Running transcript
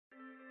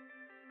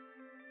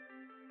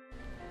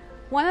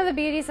One of the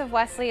beauties of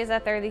Wesley is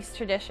that there are these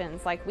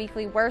traditions like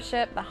weekly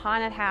worship, the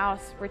haunted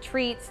house,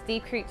 retreats,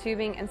 Deep Creek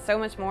tubing, and so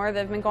much more that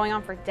have been going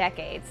on for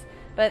decades.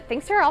 But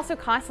things are also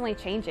constantly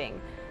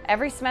changing.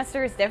 Every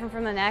semester is different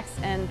from the next,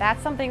 and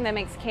that's something that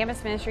makes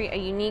campus ministry a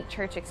unique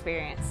church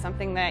experience,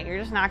 something that you're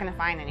just not going to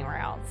find anywhere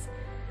else.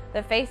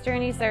 The faith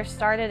journeys that are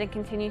started and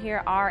continued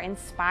here are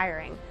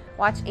inspiring.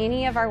 Watch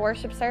any of our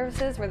worship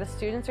services where the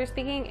students are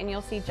speaking and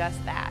you'll see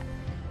just that.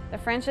 The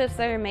friendships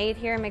that are made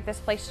here make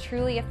this place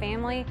truly a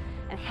family.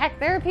 And heck,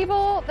 there are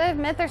people that have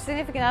met their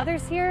significant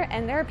others here,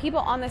 and there are people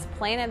on this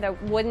planet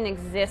that wouldn't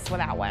exist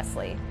without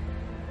Wesley.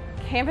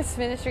 Campus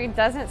ministry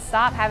doesn't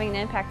stop having an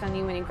impact on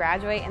you when you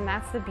graduate, and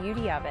that's the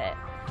beauty of it.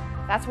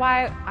 That's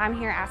why I'm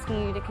here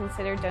asking you to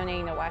consider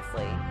donating to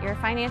Wesley. Your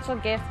financial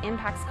gift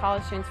impacts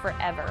college students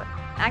forever.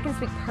 And I can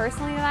speak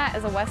personally to that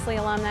as a Wesley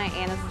alumni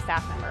and as a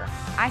staff member.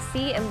 I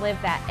see and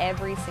live that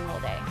every single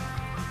day.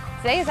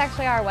 Today is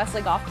actually our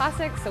Wesley Golf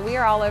Classic, so we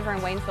are all over in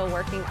Waynesville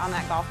working on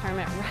that golf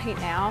tournament right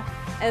now.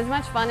 And as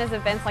much fun as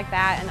events like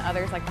that and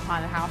others like the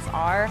Haunted House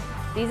are,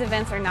 these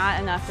events are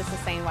not enough to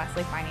sustain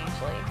Wesley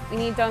financially. We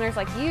need donors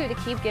like you to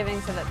keep giving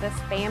so that this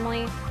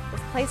family, this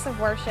place of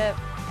worship,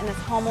 and this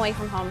home away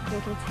from home can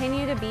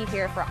continue to be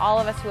here for all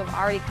of us who have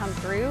already come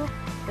through,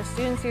 the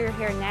students who are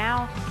here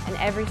now, and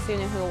every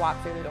student who will walk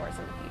through the doors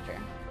in the future.